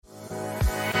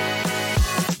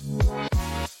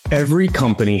Every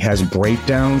company has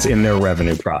breakdowns in their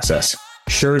revenue process.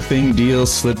 Sure thing deals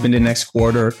slip into next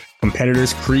quarter,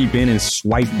 competitors creep in and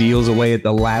swipe deals away at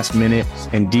the last minute,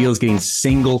 and deals getting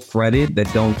single threaded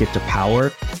that don't get to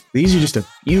power. These are just a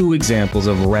few examples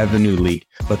of revenue leak,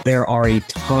 but there are a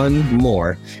ton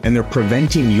more, and they're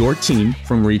preventing your team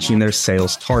from reaching their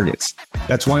sales targets.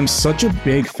 That's why I'm such a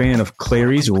big fan of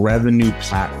Clari's revenue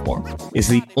platform. It's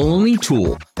the only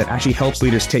tool that actually helps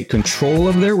leaders take control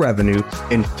of their revenue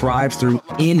and thrive through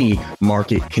any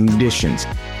market conditions,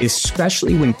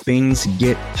 especially when things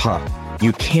get tough.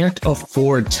 You can't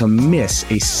afford to miss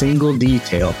a single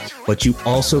detail, but you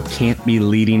also can't be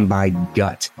leading by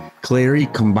gut. Clari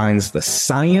combines the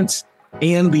science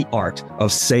and the art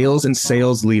of sales and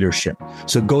sales leadership.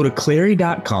 So go to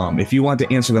Clari.com if you want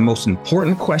to answer the most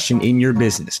important question in your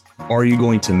business. Are you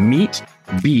going to meet,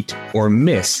 beat, or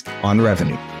miss on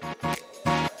revenue?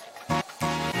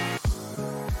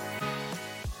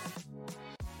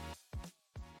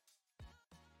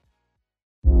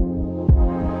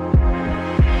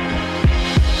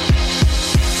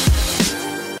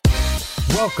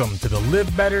 Welcome to the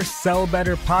Live Better, Sell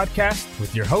Better podcast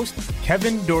with your host,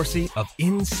 Kevin Dorsey of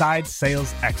Inside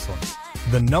Sales Excellence,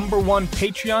 the #1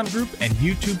 Patreon group and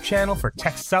YouTube channel for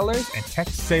tech sellers and tech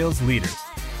sales leaders,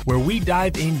 where we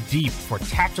dive in deep for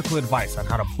tactical advice on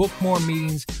how to book more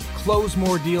meetings, close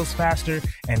more deals faster,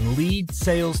 and lead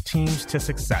sales teams to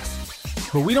success.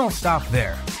 But we don't stop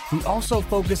there. We also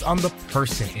focus on the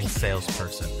person in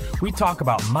salesperson. We talk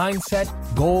about mindset,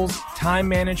 goals, time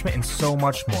management, and so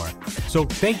much more. So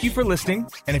thank you for listening.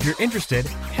 And if you're interested,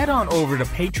 head on over to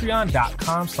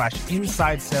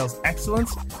patreon.com/inside sales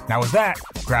excellence. Now with that,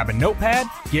 grab a notepad,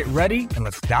 get ready, and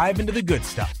let's dive into the good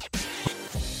stuff.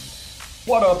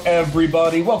 What up,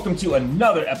 everybody? Welcome to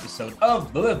another episode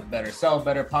of the Live Better, Sell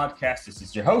Better podcast. This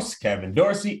is your host, Kevin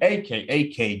Dorsey,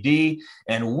 aka KD,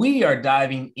 and we are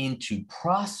diving into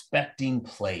prospecting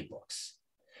playbooks.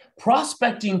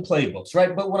 Prospecting playbooks,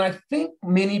 right? But when I think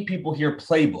many people hear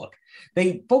playbook,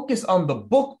 they focus on the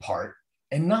book part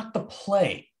and not the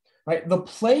play, right? The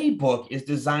playbook is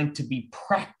designed to be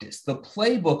practiced. The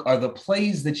playbook are the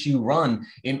plays that you run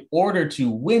in order to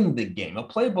win the game. A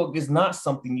playbook is not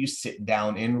something you sit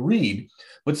down and read.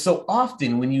 But so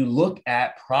often when you look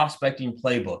at prospecting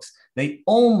playbooks, they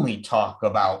only talk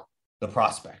about the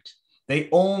prospect. They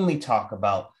only talk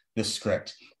about the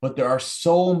script. But there are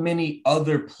so many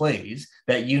other plays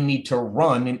that you need to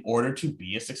run in order to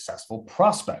be a successful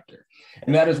prospector.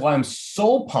 And that is why I'm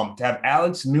so pumped to have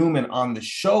Alex Newman on the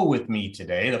show with me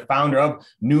today, the founder of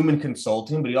Newman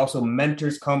Consulting, but he also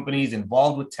mentors companies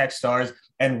involved with Techstars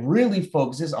and really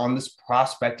focuses on this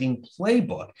prospecting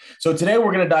playbook. So today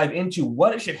we're going to dive into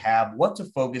what it should have, what to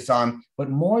focus on, but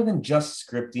more than just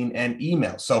scripting and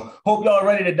email. So hope y'all are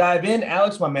ready to dive in.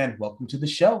 Alex, my man, welcome to the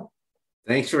show.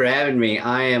 Thanks for having me.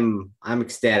 I'm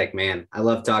ecstatic, man. I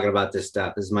love talking about this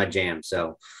stuff. This is my jam.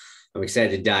 So I'm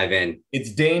excited to dive in.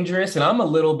 It's dangerous. And I'm a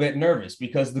little bit nervous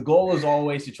because the goal is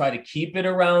always to try to keep it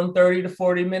around 30 to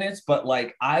 40 minutes. But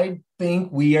I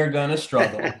think we are going to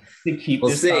struggle to keep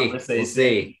this conversation. We'll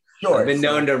see. Sure. I've been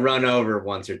known to run over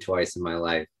once or twice in my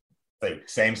life.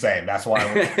 Same. That's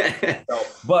why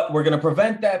but we're going to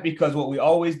prevent that because what we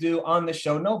always do on the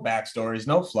show, no backstories,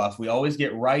 no fluff. We always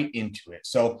get right into it.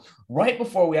 So right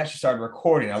before we actually started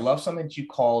recording, I love something that you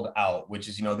called out, which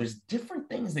is, there's different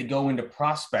things that go into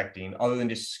prospecting other than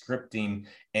just scripting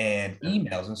and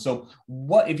emails. And so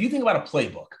if you think about a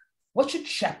playbook, what should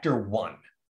chapter 1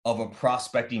 of a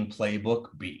prospecting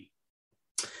playbook be?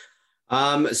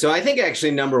 So I think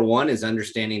actually number 1 is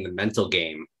understanding the mental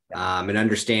game. And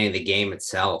understanding the game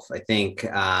itself. I think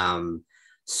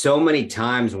so many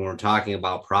times when we're talking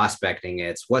about prospecting,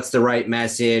 it's what's the right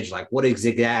message? What is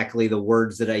exactly the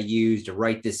words that I use to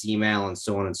write this email and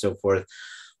so on and so forth.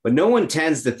 But no one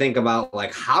tends to think about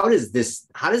how does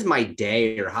my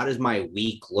day or how does my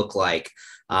week look like?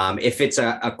 If it's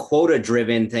a quota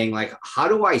driven thing, how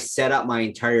do I set up my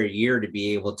entire year to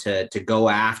be able to go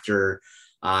after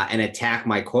and attack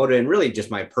my quota and really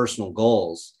just my personal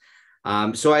goals?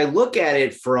 So I look at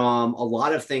it from a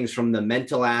lot of things, from the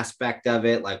mental aspect of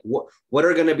it, what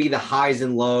are going to be the highs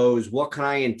and lows? What can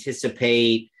I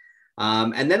anticipate?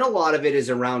 And then a lot of it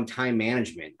is around time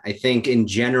management. I think in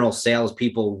general,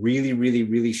 salespeople really, really,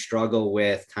 really struggle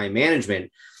with time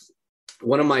management.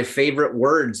 One of my favorite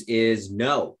words is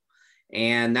no.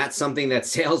 And that's something that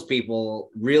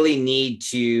salespeople really need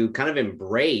to kind of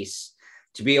embrace,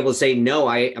 to be able to say, no,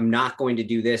 I am not going to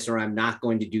do this, or I'm not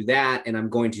going to do that. And I'm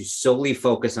going to solely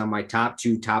focus on my top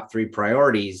 2, top 3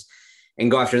 priorities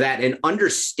and go after that. And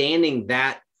understanding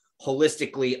that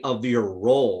holistically of your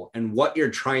role and what you're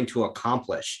trying to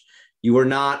accomplish. You are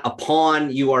not a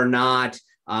pawn. You are not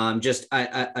just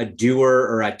a doer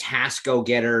or a task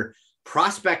go-getter.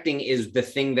 Prospecting is the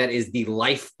thing that is the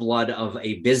lifeblood of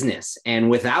a business. And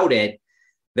without it,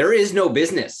 there is no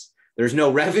business. There's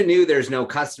no revenue. There's no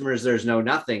customers. There's no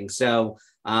nothing. So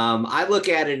I look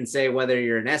at it and say, whether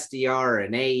you're an SDR or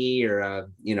an AE or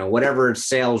whatever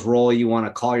sales role you want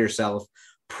to call yourself,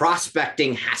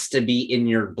 prospecting has to be in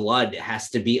your blood. It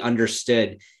has to be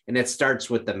understood. And it starts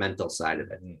with the mental side of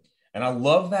it. And I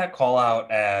love that call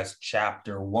out as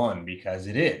chapter 1, because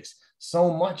it is.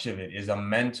 So much of it is a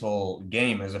mental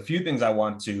game. There's a few things I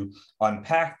want to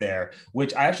unpack there,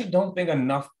 which I actually don't think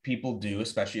enough people do,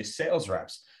 especially as sales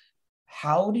reps.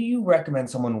 How do you recommend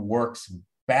someone works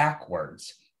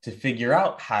backwards to figure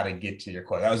out how to get to your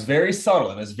quota? That was very subtle.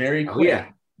 It was very quick. Yeah.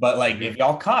 But if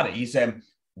y'all caught it, he said,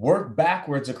 work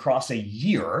backwards across a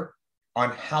year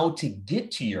on how to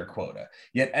get to your quota.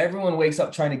 Yet everyone wakes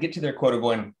up trying to get to their quota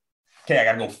going, okay, I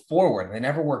got to go forward. They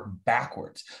never work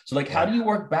backwards. So how do you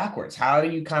work backwards? How do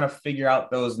you kind of figure out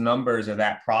those numbers or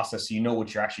that process so you know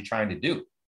what you're actually trying to do?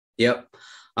 Yep.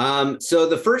 So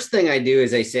the first thing I do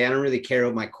is I say, I don't really care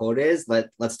what my quota is.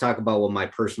 Let's talk about what my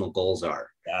personal goals are.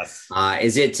 Yes.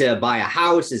 Is it to buy a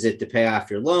house? Is it to pay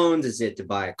off your loans? Is it to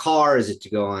buy a car? Is it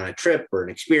to go on a trip or an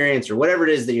experience or whatever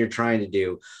it is that you're trying to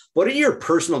do? What are your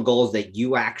personal goals that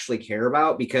you actually care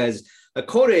about? Because a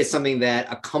quota is something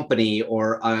that a company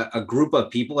or a group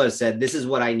of people have said, this is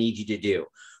what I need you to do,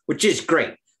 which is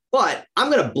great. But I'm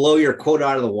going to blow your quota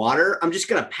out of the water. I'm just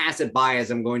going to pass it by as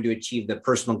I'm going to achieve the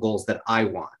personal goals that I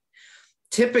want.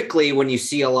 Typically, when you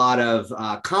see a lot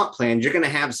of comp plans, you're going to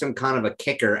have some kind of a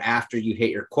kicker after you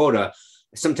hit your quota,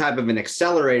 some type of an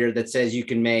accelerator that says you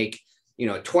can make,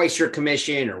 twice your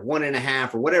commission or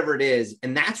 1.5 or whatever it is.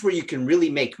 And that's where you can really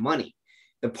make money.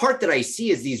 The part that I see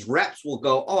is these reps will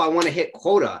go, oh, I want to hit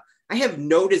quota. I have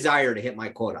no desire to hit my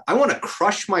quota. I want to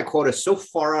crush my quota so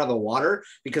far out of the water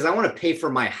because I want to pay for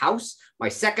my house, my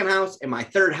second house, and my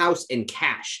third house in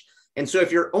cash. And so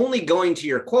if you're only going to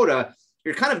your quota,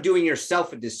 you're kind of doing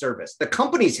yourself a disservice. The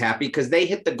company's happy because they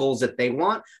hit the goals that they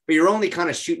want, but you're only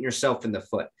kind of shooting yourself in the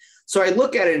foot. So I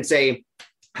look at it and say,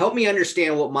 help me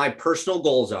understand what my personal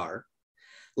goals are.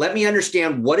 Let me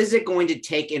understand what is it going to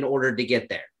take in order to get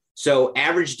there. So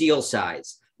average deal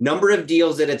size, number of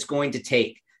deals that it's going to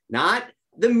take, not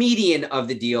the median of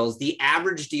the deals, the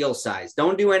average deal size.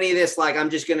 Don't do any of this like I'm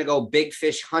just going to go big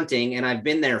fish hunting and I've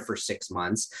been there for 6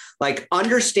 months.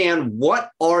 Understand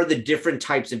what are the different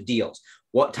types of deals.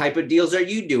 What type of deals are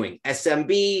you doing?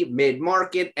 SMB,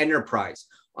 mid-market, enterprise.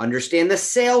 Understand the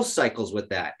sales cycles with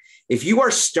that. If you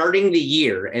are starting the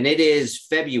year and it is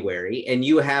February and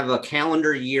you have a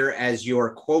calendar year as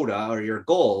your quota or your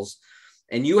goals,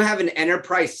 and you have an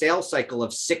enterprise sales cycle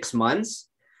of 6 months,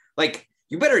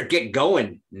 you better get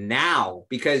going now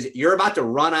because you're about to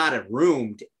run out of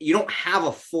room. You don't have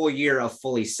a full year of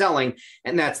fully selling.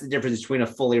 And that's the difference between a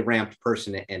fully ramped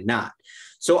person and not.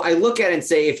 So I look at it and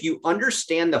say, if you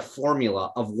understand the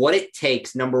formula of what it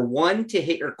takes, number 1, to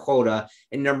hit your quota,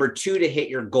 and number 2, to hit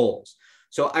your goals.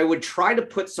 So I would try to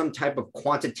put some type of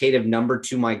quantitative number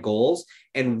to my goals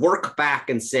and work back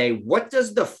and say, what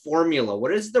does the formula,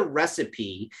 what is the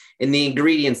recipe and the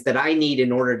ingredients that I need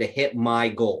in order to hit my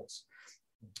goals?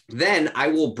 Then I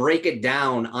will break it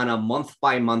down on a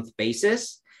month-by-month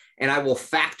basis, and I will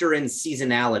factor in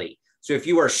seasonality. So if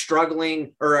you are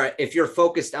struggling or if you're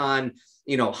focused on,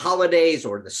 holidays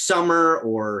or the summer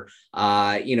or,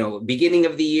 beginning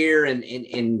of the year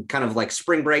and kind of like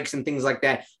spring breaks and things like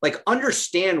that,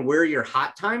 understand where your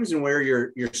hot times and where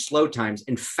your slow times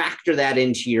and factor that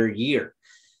into your year.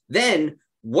 Then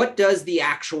what does the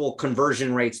actual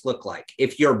conversion rates look like?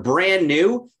 If you're brand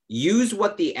new, use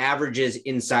what the average is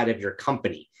inside of your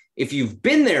company. If you've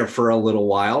been there for a little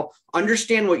while,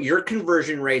 understand what your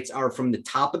conversion rates are from the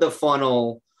top of the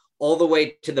funnel all the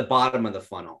way to the bottom of the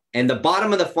funnel. And the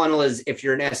bottom of the funnel is if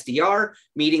you're an SDR,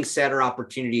 meeting set or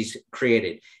opportunities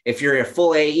created. If you're a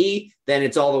full AE, then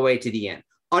it's all the way to the end.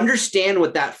 Understand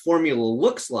what that formula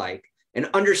looks like and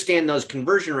understand those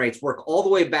conversion rates work all the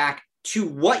way back to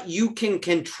what you can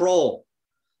control.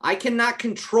 I cannot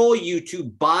control you to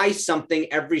buy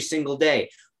something every single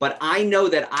day, but I know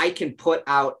that I can put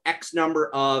out X number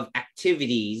of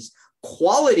activities,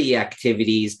 quality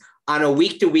activities on a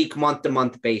week-to-week,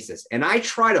 month-to-month basis. And I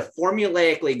try to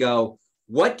formulaically go,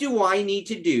 what do I need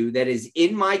to do that is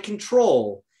in my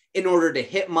control in order to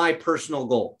hit my personal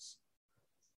goals?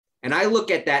 And I look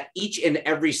at that each and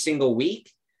every single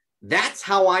week. That's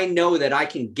how I know that I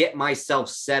can get myself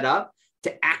set up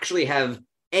to actually have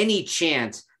any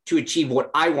chance to achieve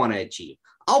what I want to achieve.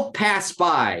 I'll pass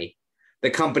by the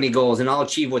company goals and I'll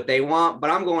achieve what they want, but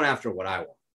I'm going after what I want.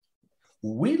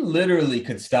 we literally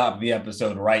could stop the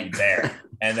episode right there.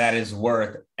 And that is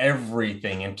worth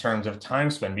everything in terms of time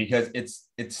spent, because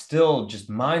it's still just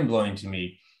mind blowing to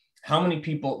me how many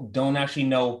people don't actually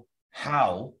know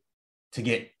how to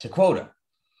get to quota.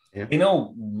 Yeah. They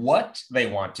know what they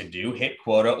want to do, hit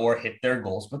quota or hit their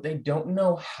goals, but they don't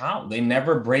know how. They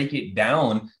never break it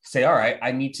down, say, all right,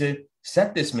 I need to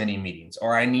set this many meetings,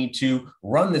 or I need to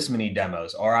run this many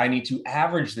demos, or I need to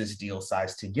average this deal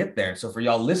size to get there. So for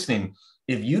y'all listening,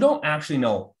 if you don't actually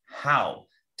know how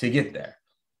to get there,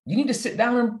 you need to sit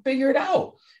down and figure it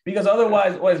out. Because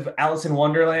otherwise, what is Alice in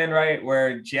Wonderland, right?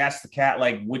 Where she asks the cat,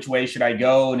 like, which way should I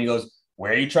go? And he goes,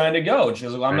 where are you trying to go? And she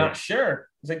goes, well, I'm not sure.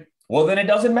 He's like, well, then it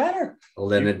doesn't matter. Well,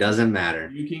 then it doesn't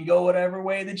matter. You can go whatever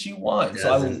way that you want. It So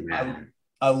doesn't matter.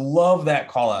 I love that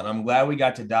call out. And I'm glad we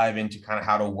got to dive into kind of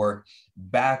how to work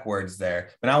backwards there.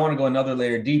 But I want to go another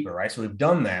layer deeper, right? So we've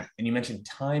done that. And you mentioned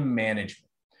time management,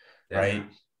 right?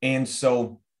 And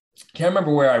so can't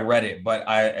remember where I read it, but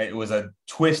it was a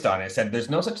twist on it. It said there's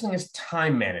no such thing as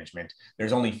time management.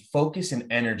 There's only focus and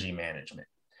energy management.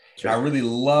 Sure. And I really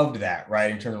loved that,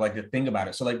 right? In terms of like to think about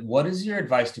it. So like, what is your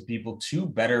advice to people to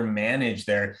better manage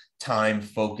their time,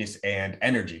 focus, and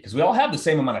energy? Because we all have the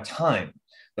same amount of time,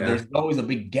 but there's always a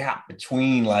big gap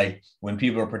between like when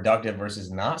people are productive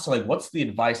versus not. So like, what's the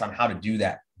advice on how to do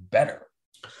that better?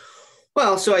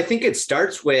 Well, so I think it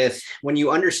starts with when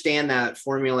you understand that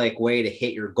formulaic way to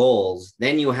hit your goals,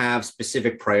 then you have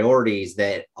specific priorities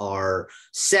that are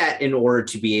set in order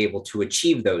to be able to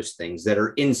achieve those things that are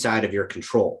inside of your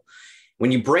control.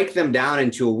 When you break them down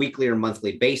into a weekly or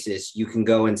monthly basis, you can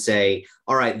go and say,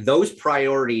 all right, those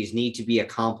priorities need to be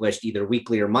accomplished either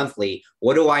weekly or monthly.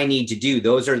 What do I need to do?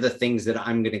 Those are the things that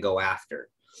I'm going to go after.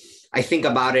 I think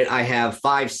about it. I have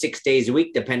 5-6 days a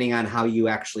week, depending on how you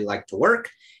actually like to work.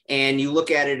 And you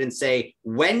look at it and say,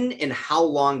 when and how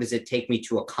long does it take me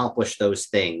to accomplish those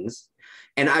things?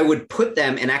 And I would put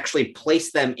them and actually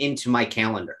place them into my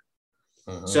calendar.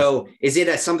 So is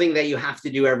it something that you have to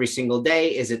do every single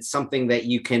day? Is it something that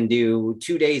you can do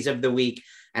 2 days of the week?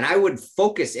 And I would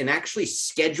focus and actually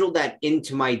schedule that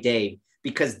into my day,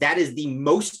 because that is the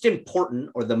most important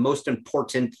or the most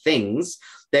important things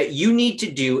that you need to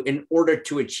do in order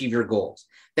to achieve your goals.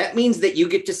 That means that you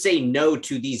get to say no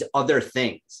to these other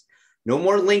things. No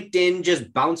more LinkedIn,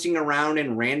 just bouncing around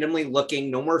and randomly looking.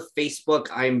 No more Facebook.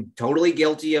 I'm totally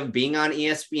guilty of being on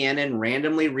ESPN and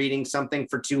randomly reading something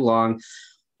for too long.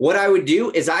 What I would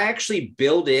do is I actually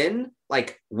build in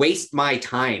like waste my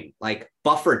time, like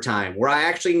buffer time, where I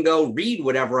actually can go read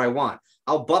whatever I want.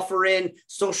 I'll buffer in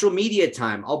social media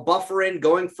time. I'll buffer in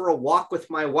going for a walk with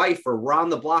my wife or around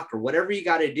the block or whatever you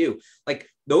got to do. Like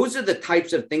those are the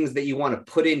types of things that you want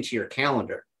to put into your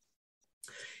calendar.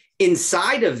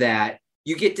 Inside of that,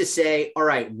 you get to say, all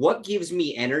right, what gives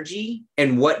me energy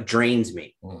and what drains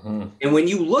me? And when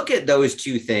you look at those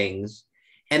two things,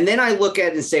 and then I look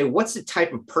at it and say, what's the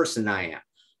type of person I am?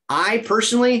 I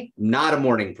personally, not a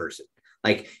morning person.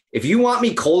 Like if you want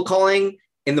me cold calling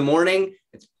in the morning,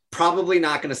 it's probably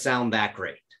not going to sound that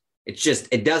great. It's just,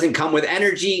 it doesn't come with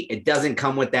energy. It doesn't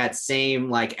come with that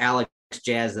same like Alex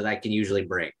jazz that I can usually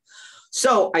bring.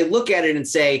 So I look at it and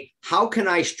say, how can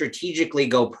I strategically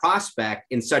go prospect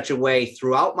in such a way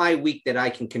throughout my week that I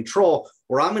can control,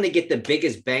 where I'm going to get the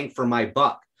biggest bang for my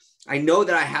buck? I know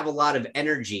that I have a lot of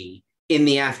energy in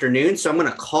the afternoon, so I'm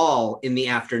going to call in the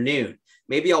afternoon.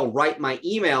 Maybe I'll write my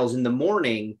emails in the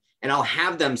morning and I'll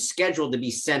have them scheduled to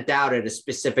be sent out at a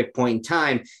specific point in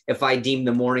time if I deem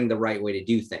the morning the right way to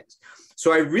do things.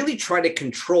 So I really try to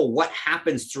control what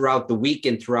happens throughout the week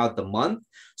and throughout the month.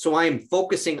 So I am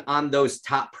focusing on those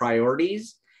top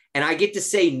priorities, and I get to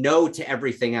say no to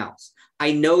everything else.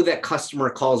 I know that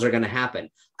customer calls are going to happen.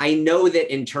 I know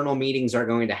that internal meetings are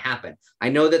going to happen. I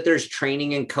know that there's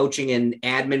training and coaching and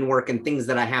admin work and things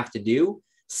that I have to do.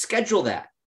 Schedule that.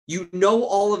 You know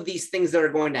all of these things that are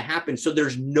going to happen. So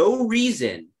there's no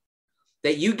reason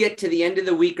that you get to the end of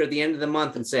the week or the end of the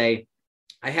month and say,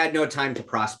 I had no time to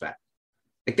prospect.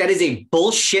 Like that is a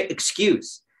bullshit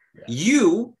excuse. Yeah.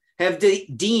 You have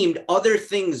deemed other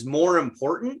things more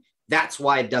important. That's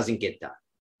why it doesn't get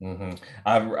done.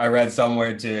 I read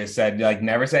somewhere too, it said like,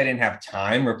 never say I didn't have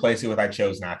time, replace it with I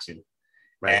chose not to.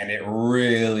 Right. And it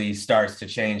really starts to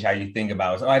change how you think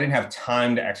about it. So I didn't have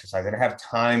time to exercise. I didn't have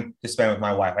time to spend with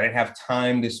my wife. I didn't have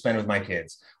time to spend with my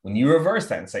kids. When you reverse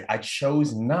that and say, I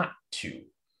chose not to.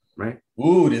 Right.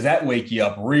 Ooh, does that wake you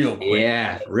up real quick?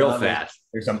 Yeah, real fast.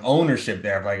 There's some ownership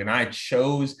there of like, and I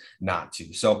chose not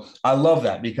to. So I love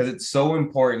that because it's so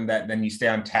important that then you stay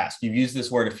on task. You've used this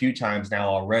word a few times now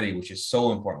already, which is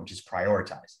so important, which is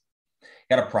prioritize.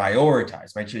 got to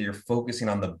prioritize, make sure you're focusing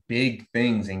on the big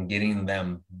things and getting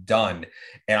them done.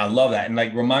 And I love that. And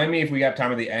like, remind me if we have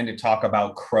time at the end to talk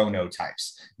about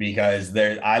chronotypes, because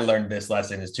I learned this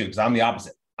lesson is too, because I'm the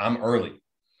opposite. I'm early.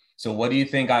 So what do you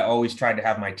think I always tried to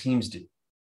have my teams do?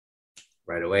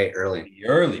 Right away,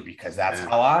 early, because that's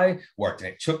how I worked. And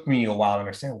it took me a while to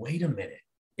understand, wait a minute.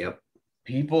 Yep.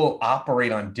 People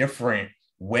operate on different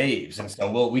waves. And so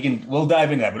we'll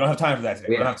dive into that. We don't have time for that today.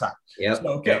 We don't have time. Yep. So,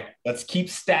 okay. Let's keep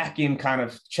stacking kind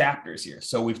of chapters here.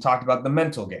 So we've talked about the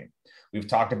mental game. We've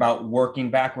talked about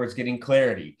working backwards, getting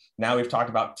clarity. Now we've talked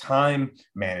about time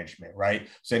management, right?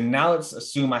 So now let's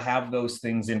assume I have those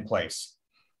things in place.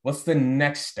 What's the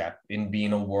next step in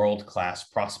being a world-class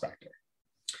prospector?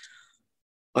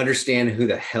 Understand who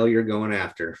the hell you're going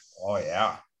after. Oh,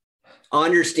 yeah.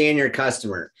 Understand your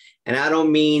customer. And I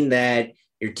don't mean that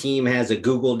your team has a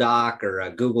Google Doc or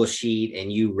a Google Sheet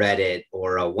and you read it,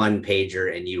 or a one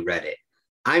pager and you read it.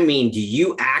 I mean, do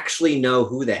you actually know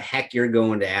who the heck you're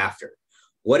going after?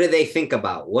 What do they think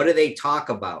about? What do they talk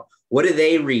about? What do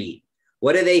they read?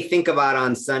 What do they think about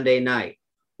on Sunday night?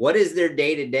 What is their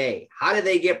day-to-day? How do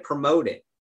they get promoted?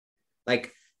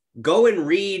 Like, go and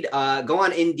read, go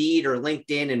on Indeed or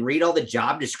LinkedIn and read all the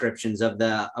job descriptions of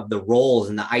the roles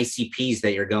and the ICPs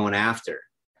that you're going after.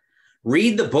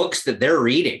 Read the books that they're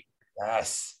reading.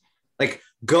 Yes. Like,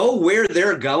 go where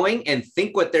they're going and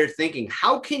think what they're thinking.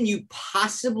 How can you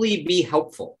possibly be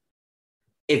helpful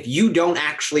if you don't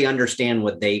actually understand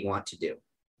what they want to do?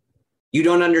 You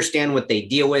don't understand what they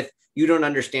deal with. You don't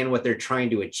understand what they're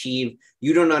trying to achieve.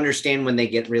 You don't understand when they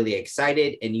get really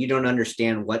excited, and you don't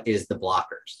understand what is the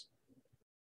blockers.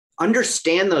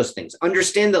 Understand those things.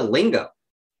 Understand the lingo.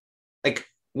 Like,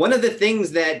 one of the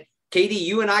things that Katie,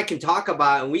 you and I can talk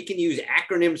about, and we can use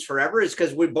acronyms forever, is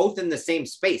because we're both in the same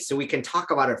space. So we can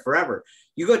talk about it forever.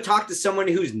 You go talk to someone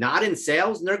who's not in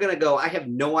sales and they're going to go, I have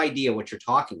no idea what you're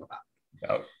talking about.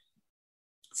 Oh.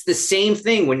 It's the same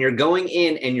thing when you're going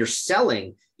in and you're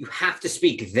selling. You have to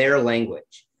speak their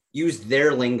language, use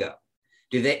their lingo.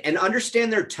 And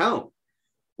understand their tone.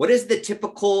 What is the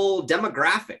typical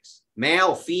demographics?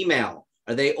 Male, female?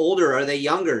 Are they older? Are they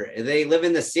younger? Do they live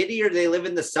in the city or do they live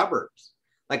in the suburbs?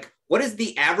 Like, what is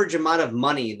the average amount of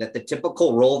money that the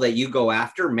typical role that you go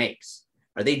after makes?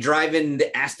 Are they driving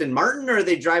the Aston Martin, or are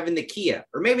they driving the Kia?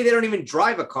 Or maybe they don't even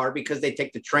drive a car because they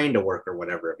take the train to work or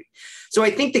whatever. So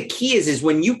I think the key is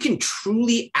when you can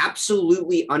truly,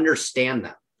 absolutely understand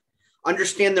them,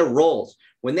 understand their roles.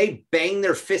 When they bang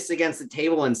their fists against the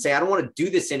table and say, I don't want to do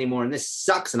this anymore, and this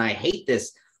sucks, and I hate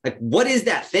this. Like, what is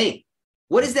that thing?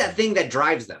 What is that thing that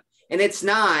drives them? And it's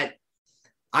not,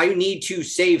 I need to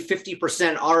save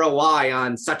 50% ROI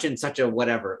on such and such a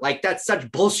whatever. Like, that's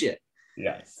such bullshit.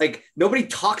 Yes. Like, nobody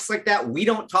talks like that. We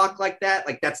don't talk like that.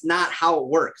 Like, that's not how it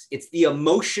works. It's the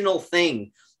emotional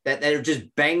thing that they're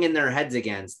just banging their heads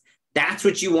against. That's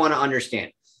what you want to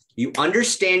understand. You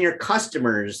understand your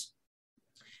customers.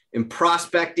 In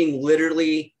prospecting,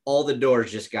 literally all the doors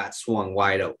just got swung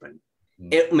wide open.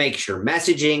 It makes your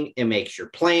messaging, it makes your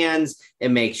plans,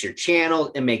 it makes your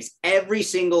channel, it makes every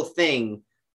single thing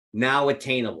now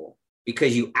attainable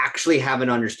because you actually have an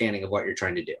understanding of what you're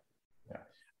trying to do.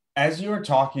 As you were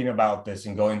talking about this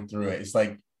and going through it, it's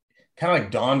like kind of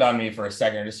like dawned on me for a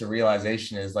second, just a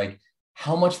realization is like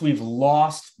how much we've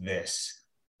lost this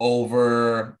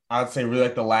over, I'd say really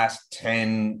like the last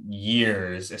 10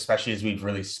 years, especially as we've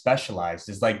really specialized.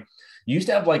 Is like, you used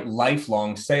to have like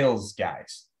lifelong sales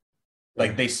guys.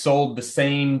 Like, they sold the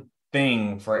same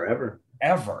thing forever,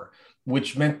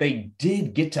 which meant they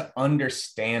did get to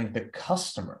understand the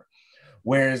customer.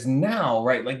 Whereas now,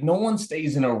 right, like no one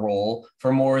stays in a role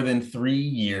for more than 3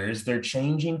 years. They're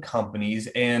changing companies,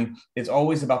 and it's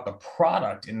always about the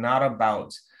product and not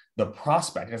about the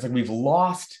prospect. It's like we've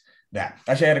lost that.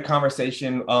 Actually, I had a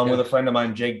conversation with a friend of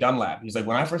mine, Jake Dunlap. He's like,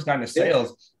 when I first got into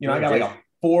sales, I got like a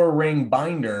 4-ring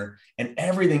binder, and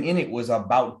everything in it was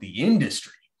about the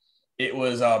industry. It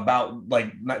was about,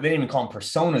 like, they didn't even call them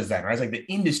personas then, right? It's like the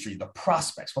industry, the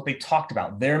prospects, what they talked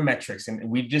about, their metrics. And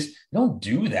we just don't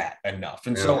do that enough.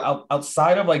 And so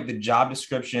outside of like the job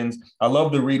descriptions, I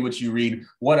love to read what you read.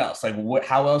 What else? Like,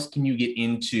 how else can you get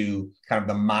into kind of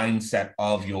the mindset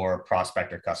of your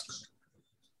prospect or customer?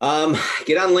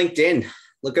 Get on LinkedIn.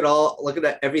 Look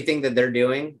at everything that they're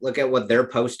doing. Look at what they're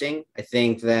posting. I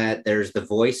think that there's the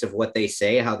voice of what they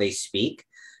say, how they speak.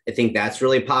 I think that's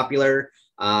really popular.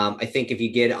 I think if you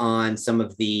get on some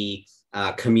of the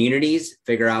communities,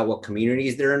 figure out what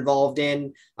communities they're involved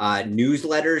in,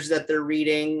 newsletters that they're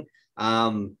reading.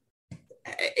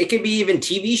 It could be even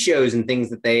TV shows and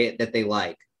things that they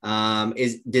like.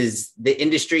 Does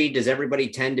everybody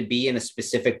tend to be in a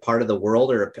specific part of the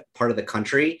world or a part of the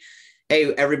country?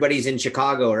 Hey, everybody's in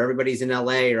Chicago or everybody's in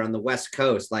LA or on the West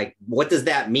Coast. Like, what does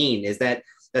that mean?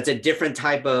 That's a different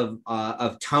type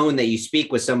of tone that you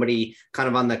speak with somebody kind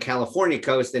of on the California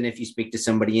coast than if you speak to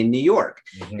somebody in New York.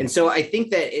 Mm-hmm. And so I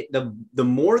think that the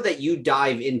more that you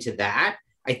dive into that,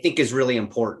 I think is really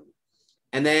important.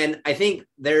 And then I think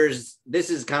this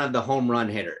is kind of the home run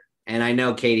hitter. And I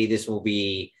know, Katie, this will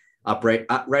be right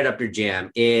up your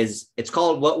jam. It's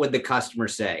called What Would the Customer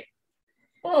Say?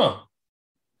 Oh,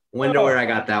 wonder where I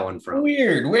got that one from.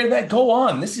 Weird. Where did that go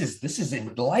on? This is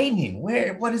enlightening.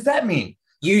 What does that mean?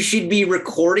 You should be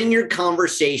recording your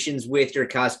conversations with your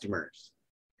customers.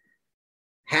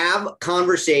 Have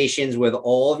conversations with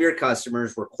all of your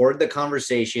customers. Record the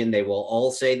conversation. They will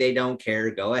all say they don't care.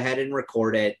 Go ahead and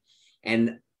record it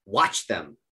and watch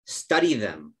them, study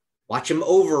them, watch them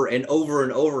over and over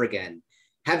and over again.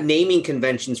 Have naming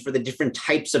conventions for the different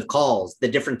types of calls, the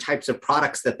different types of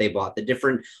products that they bought, the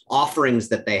different offerings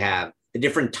that they have, the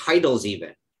different titles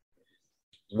even.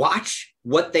 Watch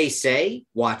what they say,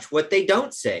 watch what they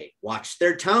don't say, watch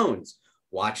their tones,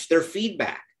 watch their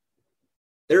feedback.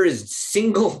 That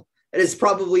is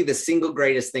probably the single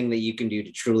greatest thing that you can do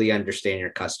to truly understand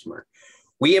your customer.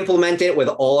 We implement it with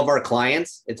all of our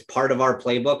clients. It's part of our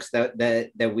playbooks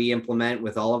that we implement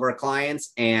with all of our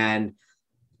clients. And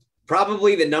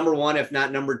probably the number one, if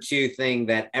not number two thing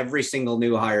that every single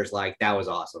new hire is like, that was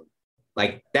awesome.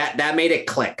 Like that made it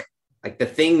click. Like the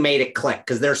thing made it click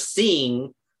because they're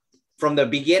seeing from the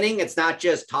beginning, it's not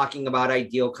just talking about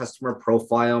ideal customer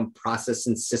profile and process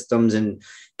and systems and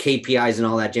KPIs and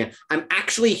all that jam. I'm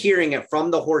actually hearing it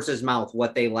from the horse's mouth,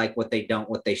 what they like, what they don't,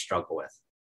 what they struggle with.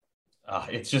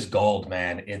 It's just gold,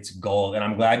 man. It's gold. And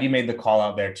I'm glad you made the call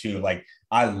out there too. Like,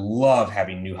 I love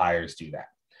having new hires do that.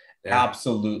 Yeah.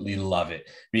 Absolutely love it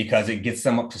because it gets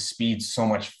them up to speed so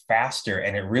much faster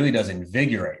and it really does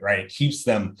invigorate, right? It keeps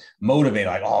them motivated.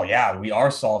 Like, oh yeah, we are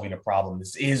solving a problem.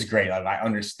 This is great. Like, I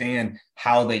understand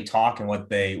how they talk and what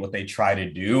they try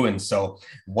to do. And so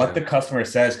what the customer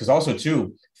says, because also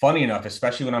too, funny enough,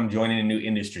 especially when I'm joining a new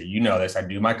industry, you know this, I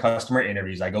do my customer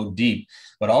interviews, I go deep,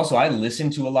 but also I listen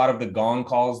to a lot of the gong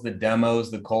calls, the demos,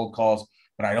 the cold calls,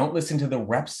 but I don't listen to the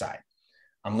rep side.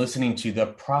 I'm listening to the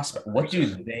prospect. What do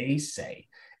they say?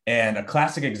 And a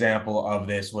classic example of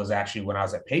this was actually when I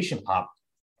was at Patient Pop,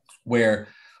 where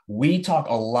we talk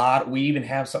a lot. We even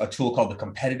have a tool called the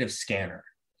competitive scanner,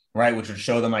 right? Which would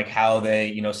show them like how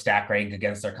they, stack rank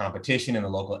against their competition in the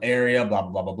local area, blah, blah,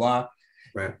 blah, blah, blah.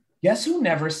 Right. Guess who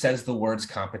never says the words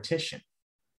competition?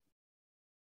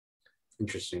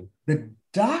 Interesting. The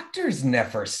doctors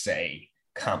never say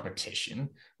competition.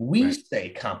 We say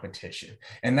competition.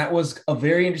 And that was a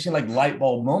very interesting light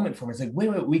bulb moment for me. It's like,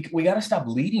 wait, we got to stop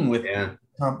leading with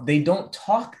they don't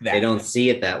talk that. They don't see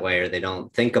it that way, or they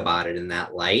don't think about it in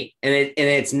that light. And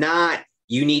it's not,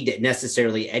 you need to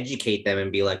necessarily educate them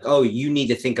and be like, oh, you need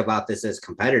to think about this as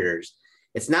competitors.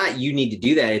 It's not, you need to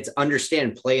do that. It's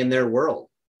understand, play in their world.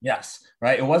 Yes.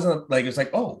 Right. It wasn't like, it's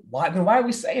like, oh, why are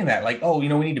we saying that? Like, oh, we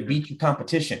need to beat your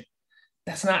competition.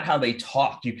 That's not how they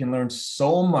talk. You can learn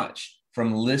so much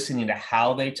from listening to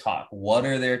how they talk. What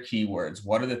are their keywords?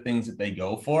 What are the things that they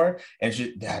go for? And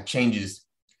that changes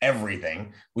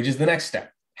everything, which is the next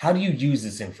step. How do you use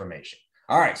this information?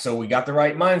 All right, so we got the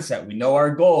right mindset. We know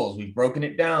our goals. We've broken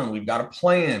it down. We've got a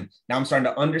plan. Now I'm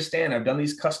starting to understand. I've done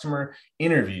these customer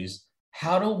interviews.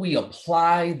 How do we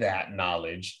apply that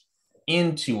knowledge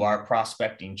into our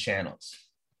prospecting channels?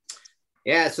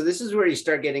 Yeah, so this is where you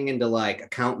start getting into like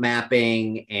account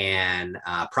mapping and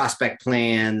prospect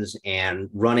plans and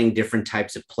running different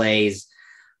types of plays.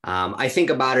 I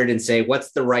think about it and say,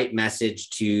 what's the right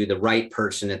message to the right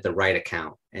person at the right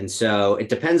account? And so it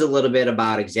depends a little bit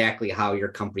about exactly how your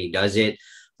company does it.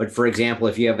 But for example,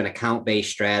 if you have an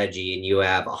account-based strategy and you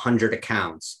have 100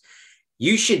 accounts,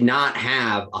 you should not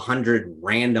have 100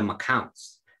 random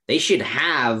accounts. They should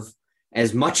have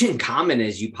as much in common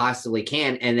as you possibly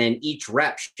can. And then each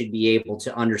rep should be able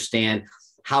to understand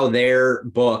how their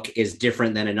book is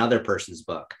different than another person's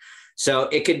book. So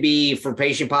it could be for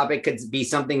Patient Pop, it could be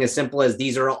something as simple as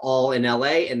these are all in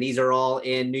LA and these are all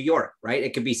in New York, right?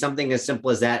 It could be something as simple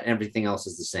as that and everything else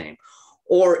is the same.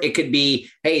 Or it could be,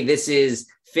 hey, this is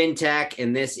fintech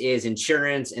and this is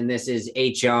insurance and this is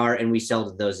HR and we sell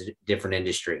to those different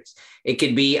industries. It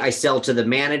could be I sell to the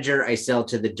manager, I sell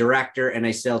to the director, and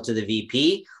I sell to the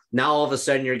VP. Now all of a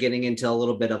sudden you're getting into a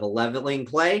little bit of a leveling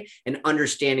play and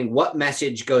understanding what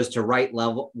message goes to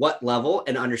what level,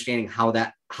 and understanding how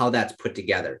that's put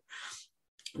together.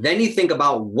 Then you think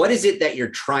about what is it that you're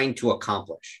trying to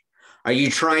accomplish. Are you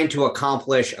trying to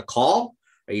accomplish a call?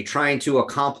 Are you trying to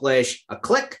accomplish a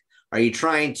click? Are you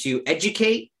trying to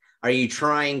educate? Are you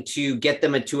trying to get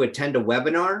them to attend a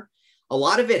webinar? A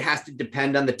lot of it has to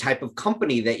depend on the type of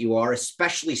company that you are,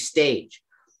 especially stage.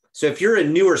 So if you're a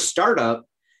newer startup,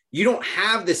 you don't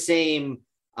have the same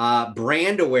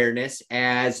brand awareness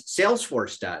as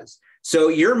Salesforce does. So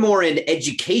you're more in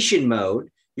education mode.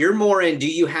 You're more in,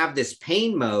 do you have this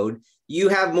pain mode? You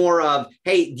have more of,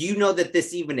 hey, do you know that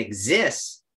this even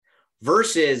exists?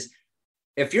 Versus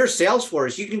if you're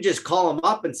Salesforce, you can just call them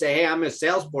up and say, hey, I'm a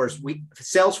Salesforce. We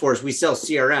sell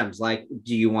CRMs. Like,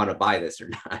 do you want to buy this or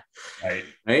not?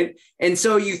 Right. And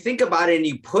so you think about it and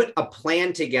you put a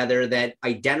plan together that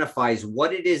identifies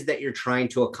what it is that you're trying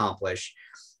to accomplish.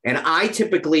 And I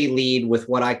typically lead with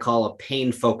what I call a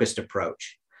pain-focused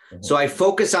approach. Mm-hmm. So I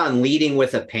focus on leading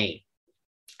with a pain.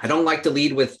 I don't like to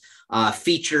lead with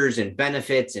features and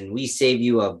benefits, and we save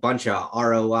you a bunch of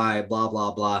ROI, blah,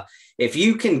 blah, blah. If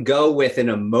you can go with an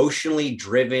emotionally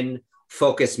driven,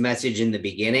 focused message in the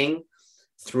beginning,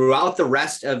 throughout the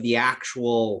rest of the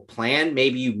actual plan,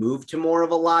 maybe you move to more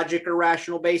of a logic or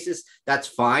rational basis, that's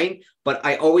fine. But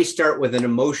I always start with an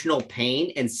emotional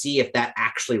pain and see if that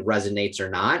actually resonates or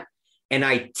not. And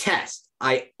I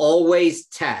always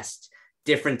test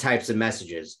different types of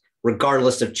messages,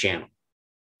 regardless of channel.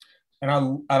 And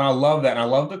I love that. And I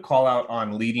love to call out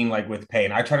on leading like with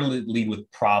pain. I try to lead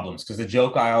with problems, because the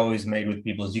joke I always made with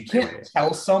people is you can't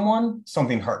tell someone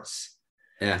something hurts.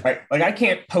 Yeah. Right. Like I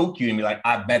can't poke you and be like,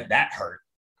 I bet that hurt.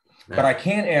 Yeah. But I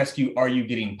can ask you, are you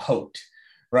getting poked?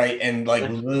 Right. And like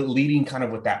leading kind of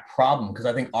with that problem, because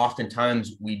I think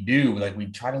oftentimes we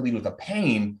try to lead with a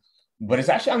pain, but it's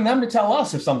actually on them to tell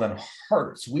us if something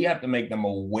hurts. We have to make them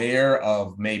aware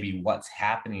of maybe what's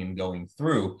happening and going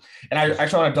through. And I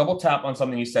actually want to double tap on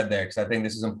something you said there, because I think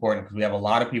this is important, because we have a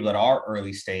lot of people that are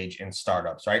early stage in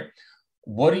startups, right?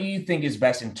 What do you think is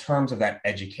best in terms of that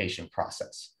education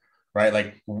process, right?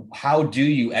 Like, how do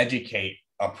you educate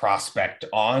a prospect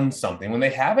on something when they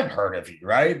haven't heard of you,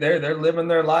 right? They're living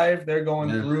their life, they're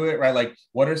going through it, right? Like,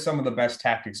 what are some of the best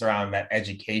tactics around that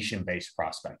education-based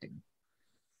prospecting?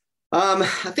 I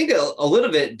think a little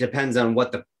bit depends on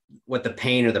what the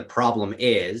pain or the problem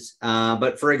is.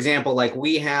 But for example, like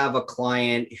we have a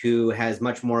client who has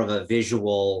much more of a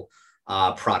visual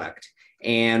product.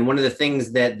 And one of the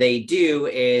things that they do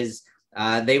is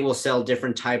they will sell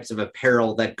different types of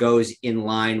apparel that goes in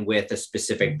line with a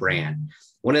specific brand.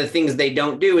 One of the things they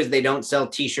don't do is they don't sell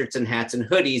t-shirts and hats and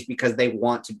hoodies because they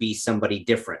want to be somebody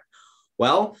different.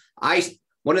 Well,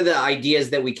 one of the ideas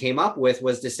that we came up with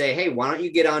was to say, hey, why don't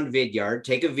you get on Vidyard,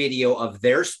 take a video of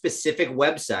their specific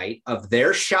website, of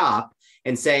their shop,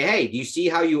 and say, hey, do you see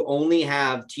how you only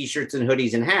have t-shirts and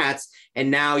hoodies and hats,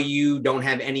 and now you don't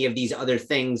have any of these other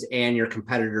things and your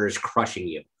competitor is crushing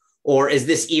you? Or is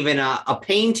this even a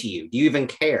pain to you? Do you even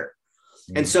care?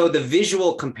 Mm-hmm. And so the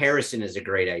visual comparison is a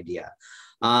great idea.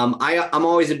 I'm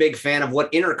always a big fan of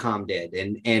what Intercom did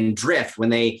and Drift, when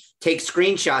they take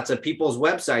screenshots of people's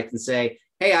websites and say,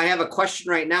 hey, I have a question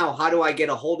right now. How do I get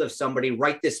a hold of somebody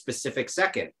right this specific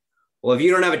second? Well, if you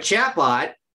don't have a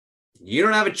chatbot, you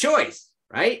don't have a choice,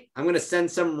 right? I'm going to send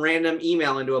some random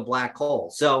email into a black hole.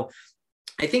 So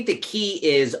I think the key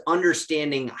is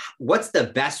understanding what's the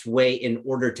best way in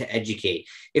order to educate.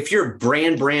 If you're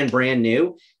brand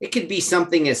new, it could be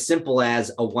something as simple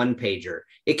as a one-pager.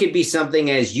 It could be something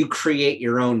as you create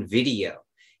your own video.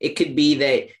 It could be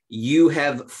that you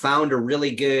have found a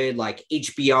really good like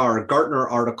HBR Gartner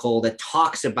article that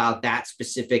talks about that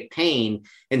specific pain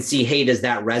and see, hey, does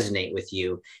that resonate with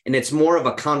you? And it's more of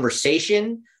a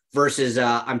conversation versus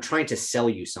I'm trying to sell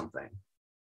you something.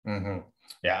 Mm-hmm.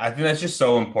 Yeah, I think that's just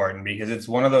so important, because it's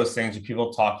one of those things that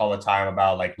people talk all the time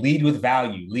about, like lead with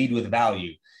value.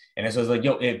 And it's like,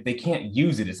 if they can't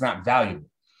use it, it's not valuable.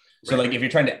 So like if you're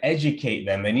trying to educate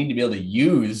them, they need to be able to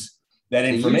use that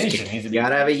information. You got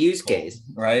to have a use case.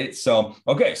 Right. So,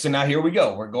 okay. So now here we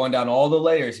go. We're going down all the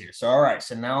layers here. So, all right.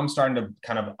 So now I'm starting to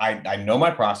kind of, I know my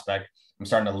prospect. I'm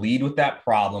starting to lead with that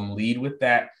problem, lead with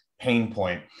that pain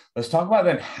point. Let's talk about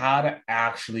then how to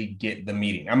actually get the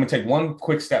meeting. I'm going to take one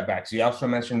quick step back. So you also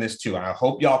mentioned this too, and I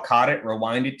hope y'all caught it,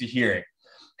 rewind it to hear it.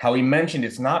 How he mentioned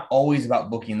it's not always about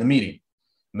booking the meeting.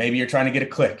 Maybe you're trying to get a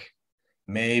click.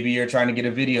 Maybe you're trying to get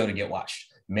a video to get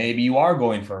watched. Maybe you are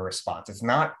going for a response. It's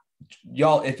not,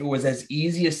 y'all, if it was as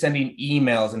easy as sending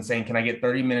emails and saying, can I get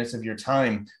 30 minutes of your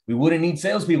time? We wouldn't need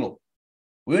salespeople.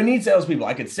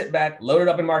 I could sit back, load it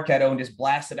up in Marketo, and just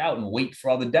blast it out and wait for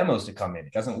all the demos to come in.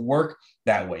 It doesn't work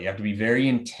that way. You have to be very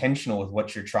intentional with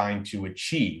what you're trying to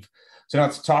achieve. So now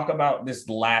let's talk about this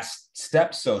last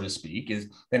step, so to speak, is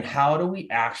then how do we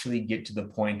actually get to the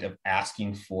point of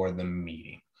asking for the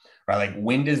meeting? right? Like,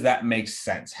 when does that make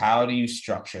sense? How do you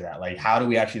structure that? Like, how do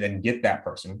we actually then get that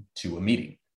person to a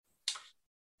meeting?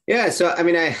 Yeah. So, I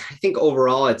mean, I think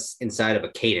overall it's inside of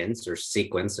a cadence or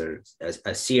sequence or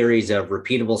a series of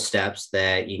repeatable steps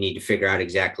that you need to figure out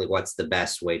exactly what's the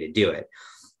best way to do it.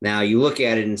 Now, you look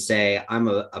at it and say, I'm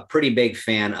a pretty big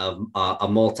fan of a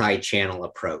multi-channel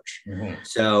approach. Mm-hmm.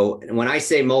 So when I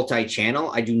say multi-channel,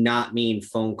 I do not mean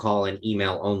phone call and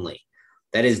email only.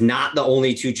 That is not the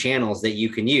only two channels that you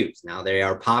can use. Now, they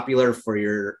are popular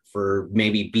for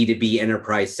maybe B2B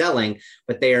enterprise selling,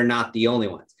 but they are not the only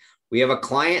ones. We have a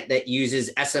client that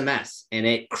uses SMS and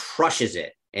it crushes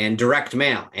it, and direct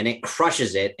mail and it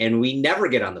crushes it, and we never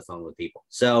get on the phone with people.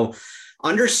 So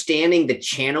understanding the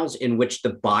channels in which the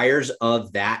buyers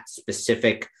of that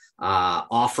specific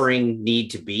offering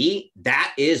need to be,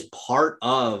 that is part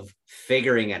of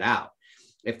figuring it out.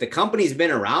 If the company's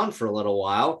been around for a little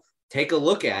while, take a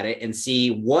look at it and see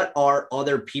what are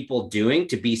other people doing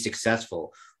to be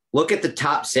successful. Look at the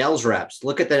top sales reps,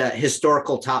 look at the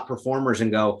historical top performers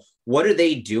and go, what are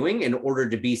they doing in order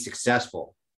to be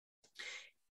successful?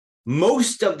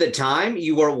 Most of the time,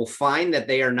 you will find that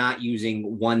they are not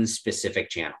using one specific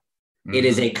channel. Mm-hmm. It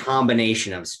is a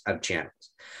combination of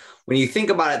channels. When you think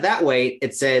about it that way,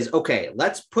 it says, okay,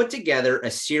 let's put together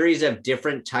a series of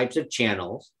different types of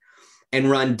channels and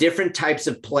run different types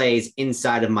of plays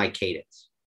inside of my cadence.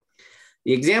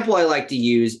 The example I like to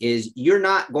use is you're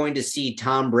not going to see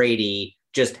Tom Brady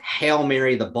just Hail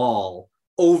Mary the ball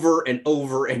over and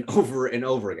over and over and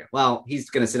over again. Well, he's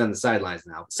going to sit on the sidelines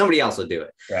now. Somebody else will do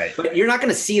it. Right. But you're not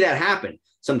going to see that happen.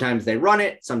 Sometimes they run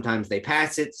it. Sometimes they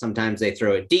pass it. Sometimes they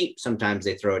throw it deep. Sometimes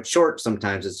they throw it short.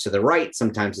 Sometimes it's to the right.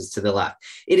 Sometimes it's to the left.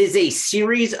 It is a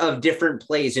series of different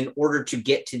plays in order to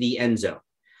get to the end zone.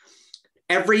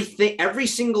 Every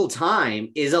single time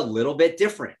is a little bit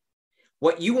different.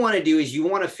 What you want to do is you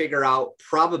want to figure out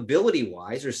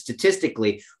probability-wise or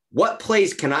statistically, what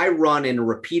plays can I run in a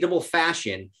repeatable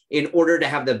fashion in order to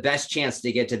have the best chance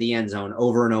to get to the end zone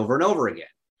over and over and over again?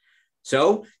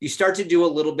 So you start to do a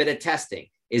little bit of testing.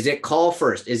 Is it call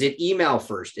first? Is it email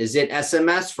first? Is it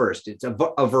SMS first? It's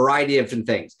a variety of different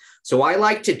things. So I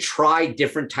like to try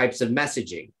different types of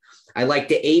messaging. I like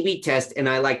to A/B test, and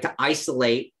I like to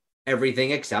isolate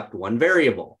everything except one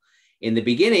variable. In the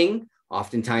beginning,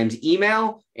 oftentimes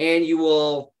email, and you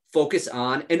will focus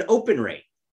on an open rate.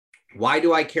 Why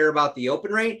do I care about the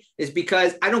open rate? Is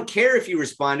because I don't care if you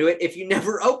respond to it. If you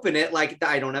never open it, like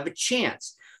I don't have a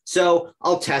chance. So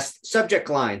I'll test subject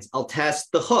lines. I'll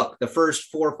test the hook, the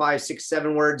first 4, 5, 6,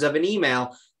 7 words of an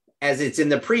email as it's in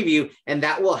the preview, and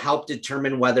that will help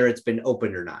determine whether it's been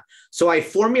opened or not. So I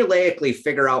formulaically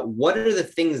figure out what are the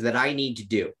things that I need to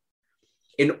do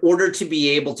in order to be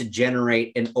able to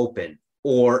generate an open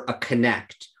or a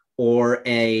connect or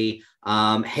a,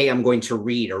 hey, I'm going to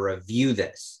read or review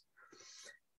this.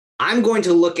 I'm going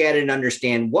to look at it and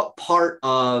understand what part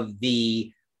of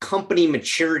the company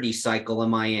maturity cycle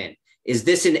am I in? Is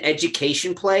this an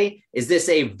education play? Is this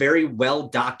a very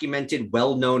well-documented,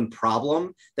 well-known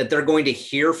problem that they're going to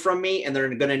hear from me and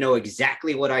they're going to know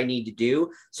exactly what I need to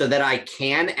do so that I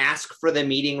can ask for the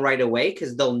meeting right away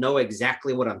because they'll know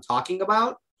exactly what I'm talking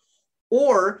about?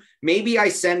 Or maybe I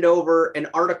send over an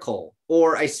article,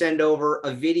 or I send over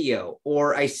a video,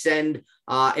 or I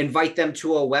invite them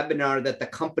to a webinar that the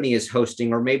company is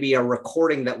hosting, or maybe a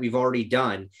recording that we've already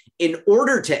done in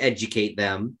order to educate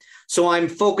them. So I'm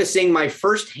focusing my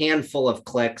first handful of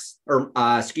plays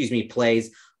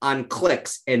on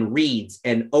clicks and reads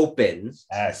and opens.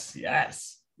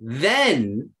 Yes.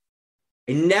 Then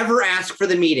I never ask for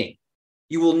the meeting.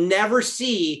 You will never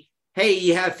see, hey,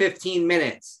 you have 15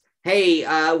 minutes.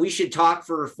 Hey, we should talk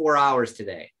for 4 hours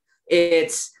today.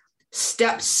 It's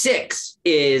step 6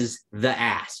 is the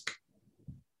ask.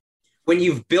 When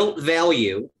you've built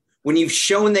value, when you've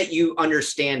shown that you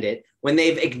understand it, when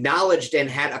they've acknowledged and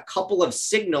had a couple of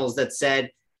signals that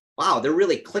said, wow, they're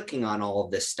really clicking on all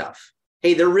of this stuff.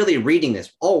 Hey, they're really reading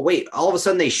this. Oh, wait, all of a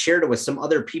sudden they shared it with some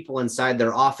other people inside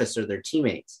their office or their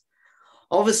teammates.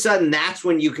 All of a sudden, that's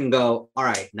when you can go, all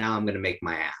right, now I'm going to make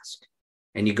my ask.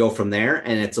 And you go from there,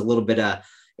 and it's a little bit of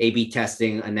A/B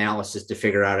testing analysis to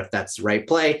figure out if that's the right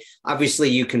play. Obviously,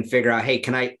 you can figure out, hey,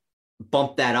 can I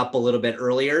bump that up a little bit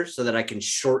earlier so that I can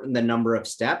shorten the number of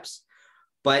steps?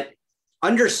 But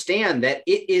understand that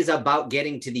it is about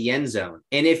getting to the end zone.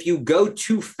 And if you go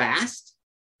too fast,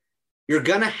 you're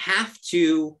going to have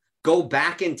to go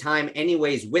back in time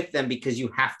anyways with them because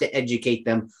you have to educate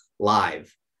them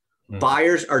live.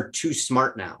 Buyers are too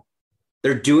smart now.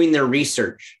 They're doing their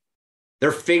research.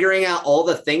 They're figuring out all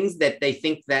the things that they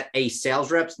think that a sales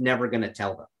rep's never going to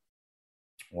tell them.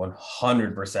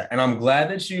 100%. And I'm glad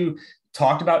that you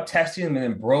talked about testing and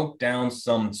then broke down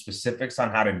some specifics on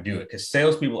how to do it, because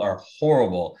salespeople are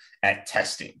horrible at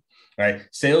testing, right?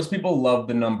 Salespeople love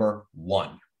the number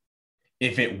 1.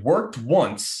 If it worked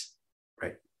once,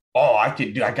 right? Oh, I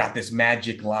got this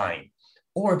magic line.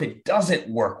 Or if it doesn't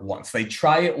work once, they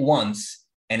try it once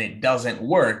and it doesn't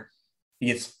work, it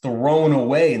gets thrown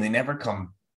away and they never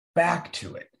come back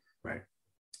to it. Right.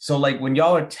 So like when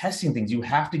y'all are testing things, you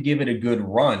have to give it a good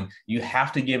run. You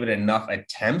have to give it enough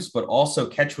attempts, but also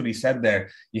catch what he said there.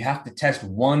 You have to test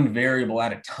one variable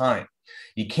at a time.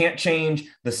 You can't change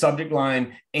the subject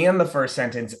line and the first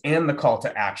sentence and the call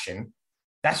to action.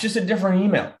 That's just a different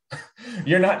email.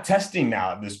 You're not testing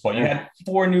now at this point. You had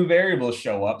 4 new variables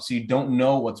show up, so you don't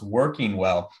know what's working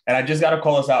well. And I just got to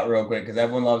call us out real quick because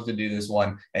everyone loves to do this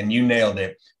one, and you nailed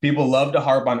it. People love to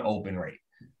harp on open rate,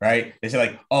 right? They say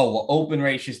like, oh, well, open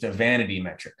rate's just a vanity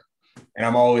metric. And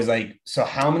I'm always like, so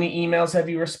how many emails have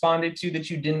you responded to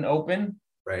that you didn't open?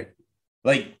 Right.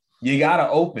 Like, you got to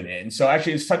open it. And so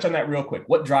actually, let's touch on that real quick.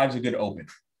 What drives a good open,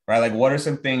 right? Like, what are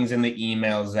some things in the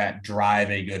emails that drive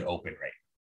a good open rate?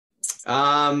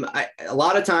 A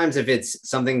lot of times if it's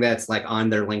something that's like on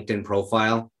their LinkedIn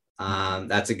profile,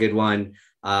 that's a good one.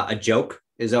 A joke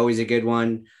is always a good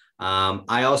one.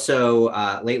 I also,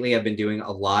 lately I've been doing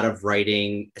a lot of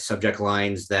writing subject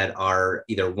lines that are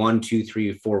either 1, 2,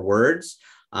 3, 4 words,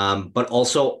 but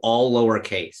also all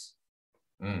lowercase.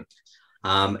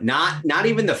 Not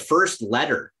even the first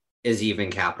letter is even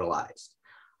capitalized.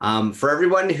 For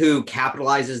everyone who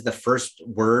capitalizes the first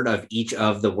word of each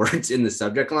of the words in the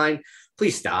subject line,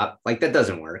 please stop. Like, that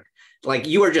doesn't work. Like,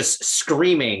 you are just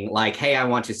screaming like, hey, I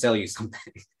want to sell you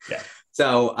something. Yeah.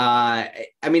 So, I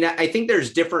mean, I think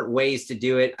there's different ways to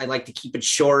do it. I like to keep it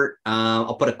short.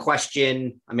 I'll put a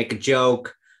question, I make a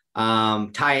joke,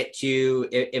 tie it to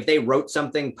if they wrote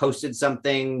something, posted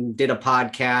something, did a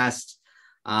podcast,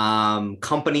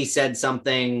 company said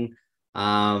something.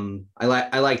 I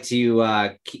like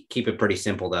to keep it pretty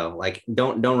simple though. Like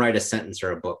don't write a sentence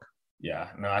or a book. Yeah,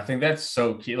 no, I think that's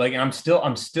so key. Like I'm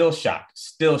still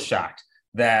shocked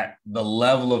that the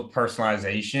level of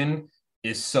personalization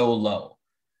is so low.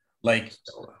 Like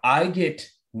I get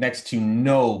next to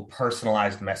no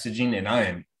personalized messaging and I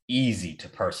am easy to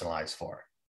personalize for.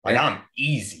 Like I'm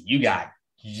easy. You got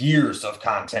years of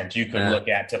content you could look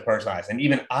at to personalize. And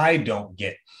even I don't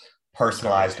get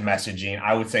personalized messaging.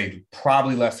 I would say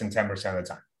probably less than 10% of the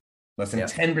time. Less than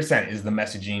 10% is the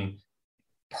messaging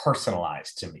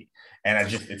personalized to me.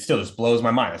 And it still just blows my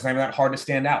mind. It's not even that hard to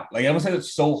stand out. Like everyone says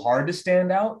it's so hard to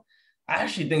stand out. I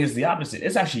actually think it's the opposite.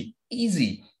 It's actually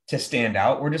easy to stand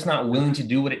out. We're just not willing to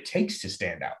do what it takes to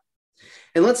stand out.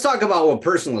 And let's talk about what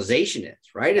personalization is,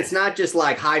 right? It's not just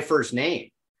like hi first name.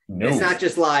 No. It's not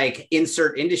just like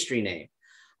insert industry name.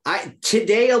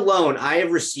 Today alone, I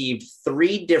have received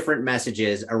 3 different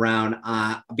messages around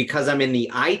because I'm in the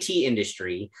IT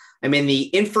industry, I'm in the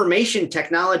information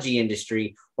technology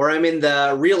industry, or I'm in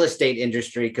the real estate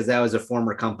industry because that was a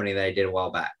former company that I did a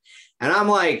while back. And I'm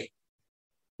like,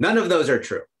 none of those are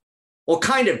true. Well,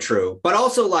 kind of true, but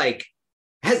also like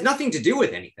has nothing to do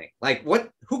with anything. Like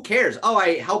who cares? Oh,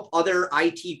 I help other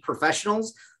IT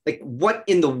professionals. Like, what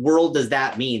in the world does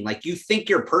that mean? Like, you think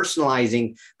you're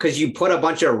personalizing because you put a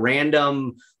bunch of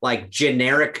random, like,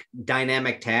 generic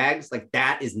dynamic tags. Like,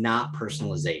 that is not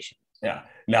personalization. Yeah.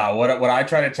 No, what I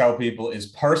try to tell people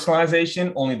is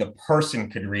personalization, only the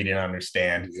person could read and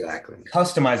understand. Exactly.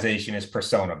 Customization is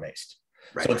persona-based.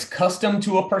 Right. So it's custom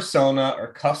to a persona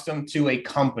or custom to a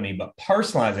company, but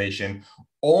personalization,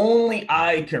 only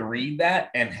I could read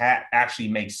that and actually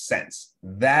makes sense.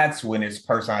 That's when it's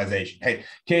personalization. Hey,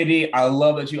 KD, I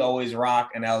love that you always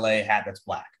rock an LA hat that's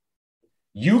black.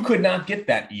 You could not get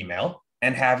that email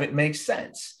and have it make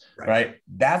sense, right?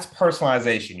 That's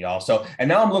personalization, y'all. So, and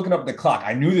now I'm looking up the clock.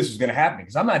 I knew this was going to happen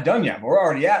because I'm not done yet. We're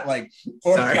already at like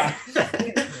 45.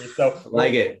 So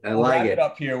I like it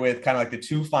up here with kind of like the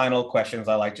 2 final questions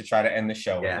I like to try to end the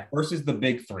show. Yeah. The first is the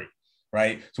big 3,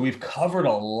 right? So we've covered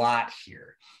a lot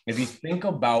here. If you think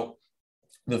about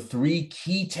the 3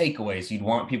 key takeaways you'd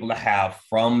want people to have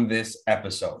from this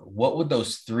episode, what would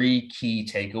those 3 key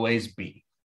takeaways be?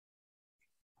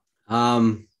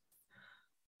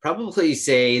 Probably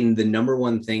saying the number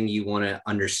one thing you want to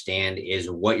understand is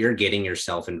what you're getting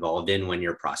yourself involved in when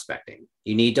you're prospecting.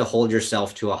 You need to hold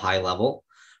yourself to a high level.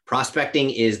 Prospecting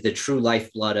is the true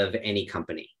lifeblood of any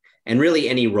company and really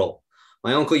any role.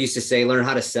 My uncle used to say, learn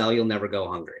how to sell, you'll never go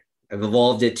hungry. I've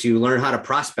evolved it to learn how to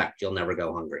prospect, you'll never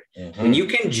go hungry. Mm-hmm. When you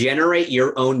can generate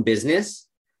your own business,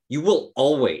 you will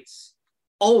always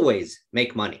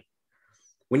make money.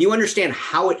 when you understand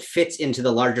how it fits into the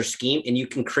larger scheme and you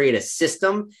can create a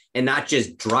system and not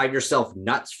just drive yourself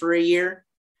nuts for a year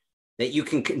that you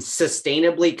can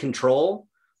sustainably control,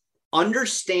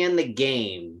 understand the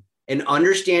game and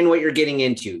understand what you're getting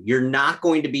into. You're not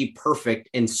going to be perfect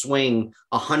and swing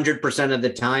 100% of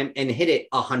the time and hit it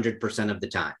 100% of the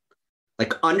time.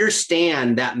 Like,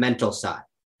 understand that mental side.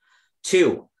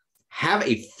 2, have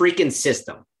a freaking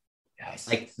system. Yes.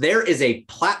 Like, there is a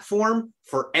platform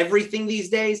for everything these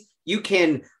days. You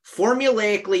can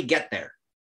formulaically get there.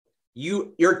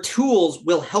 Your tools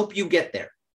will help you get there.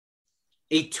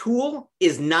 A tool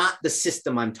is not the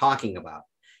system I'm talking about.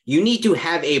 You need to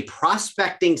have a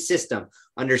prospecting system,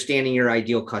 understanding your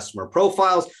ideal customer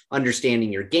profiles,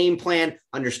 understanding your game plan,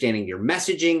 understanding your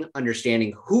messaging,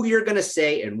 understanding who you're going to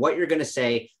say and what you're going to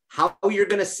say, how you're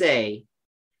going to say,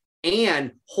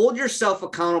 and hold yourself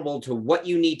accountable to what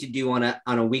you need to do on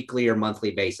a weekly or monthly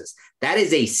basis. That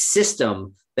is a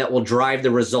system that will drive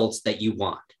the results that you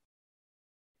want.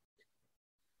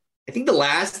 I think the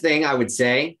last thing I would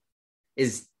say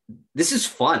is this is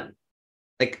fun.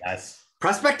 Like, yes.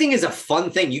 Prospecting is a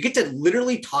fun thing. You get to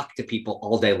literally talk to people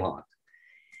all day long.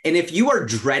 And if you are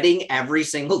dreading every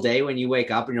single day when you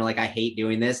wake up and you're like, I hate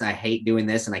doing this, and I hate doing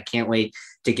this, and I can't wait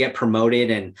to get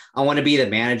promoted, and I want to be the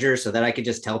manager so that I could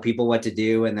just tell people what to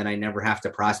do and then I never have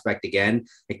to prospect again,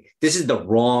 like, this is the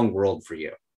wrong world for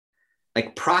you.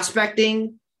 Like,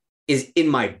 prospecting is in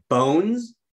my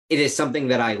bones. It is something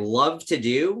that I love to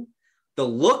do. The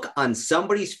look on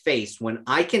somebody's face when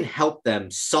I can help them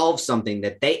solve something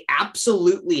that they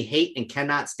absolutely hate and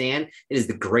cannot stand, it is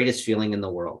the greatest feeling in the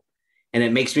world. And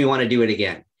it makes me want to do it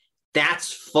again.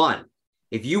 That's fun.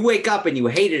 If you wake up and you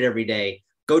hate it every day,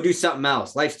 go do something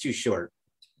else. Life's too short.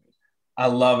 I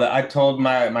love it. I told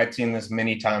my team this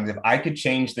many times. If I could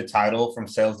change the title from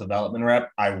sales development rep,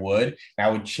 I would. And I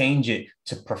would change it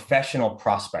to professional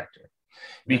prospector.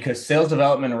 Because sales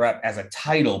development rep as a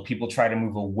title, people try to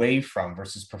move away from,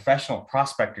 versus professional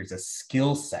prospector is a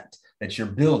skill set that you're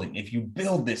building. If you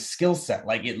build this skill set,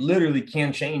 like, it literally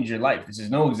can change your life. This is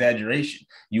no exaggeration.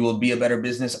 You will be a better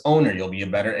business owner. You'll be a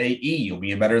better AE. You'll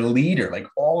be a better leader, like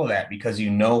all of that, because you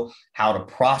know how to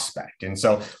prospect. And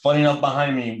so, funny enough,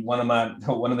 behind me, one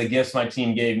of the gifts my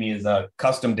team gave me is a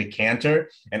custom decanter.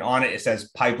 And on it says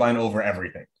pipeline over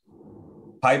everything.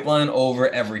 Pipeline over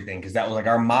everything, because that was like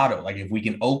our motto. Like, if we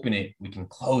can open it, we can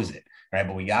close it, right?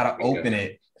 But we got to open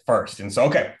it first. And so,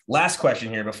 okay, last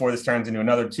question here before this turns into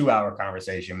another 2-hour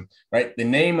conversation, right? The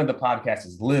name of the podcast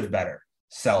is Live Better,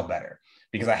 Sell Better,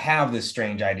 because I have this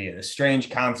strange idea, this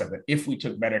strange concept that if we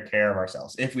took better care of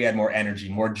ourselves, if we had more energy,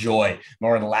 more joy,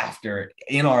 more laughter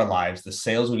in our lives, the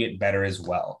sales would get better as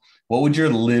well. What would your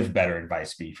Live Better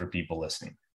advice be for people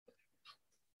listening?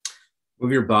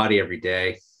 Move your body every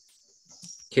day.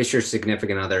 Kiss your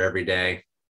significant other every day.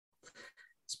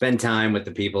 Spend time with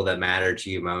the people that matter to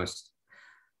you most.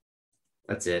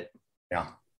 That's it. Yeah.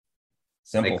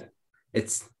 Simple. Like,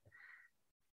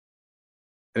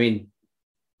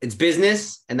 it's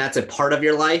business, and that's a part of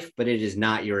your life, but it is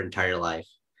not your entire life.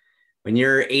 When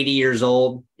you're 80 years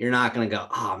old, you're not going to go,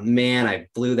 oh man, I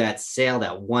blew that sale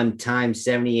that one time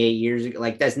 78 years ago.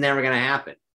 Like, that's never going to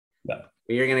happen. No.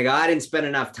 But you're going to go, I didn't spend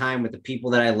enough time with the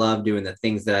people that I love doing the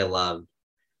things that I love.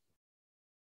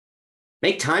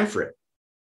 Make time for it.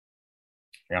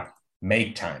 Yeah.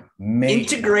 Make time.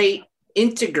 Integrate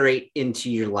into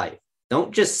your life.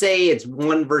 Don't just say it's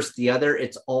one versus the other.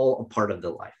 It's all a part of the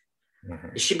life. Mm-hmm.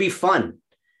 It should be fun.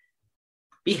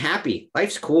 Be happy.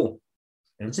 Life's cool.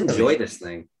 Let's enjoy this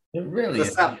thing. It really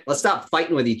is. Let's stop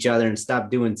fighting with each other and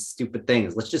stop doing stupid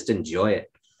things. Let's just enjoy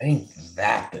it. Ain't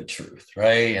that the truth,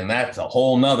 right? And that's a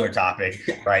whole nother topic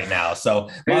right now. So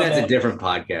maybe that's a different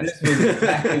podcast. This is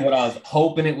exactly what I was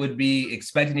hoping it would be,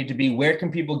 expecting it to be. Where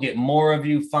can people get more of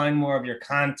you, find more of your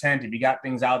content? If you got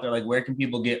things out there, like, where can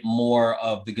people get more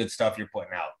of the good stuff you're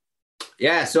putting out?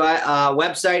 Yeah, so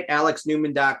website,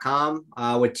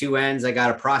 alexnewman.com with 2 N's. I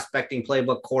got a prospecting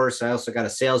playbook course. I also got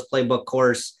a sales playbook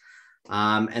course.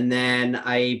 And then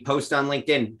I post on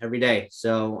LinkedIn every day.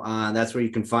 So that's where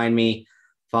you can find me.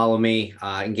 Follow me,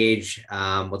 engage.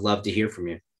 Would love to hear from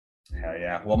you. Hell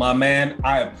yeah. Well, my man,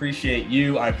 I appreciate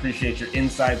you. I appreciate your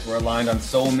insights. We're aligned on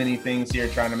so many things here,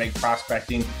 trying to make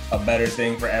prospecting a better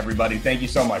thing for everybody. Thank you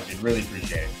so much. I really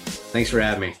appreciate it. Thanks for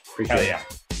having me. Appreciate it. Hell yeah.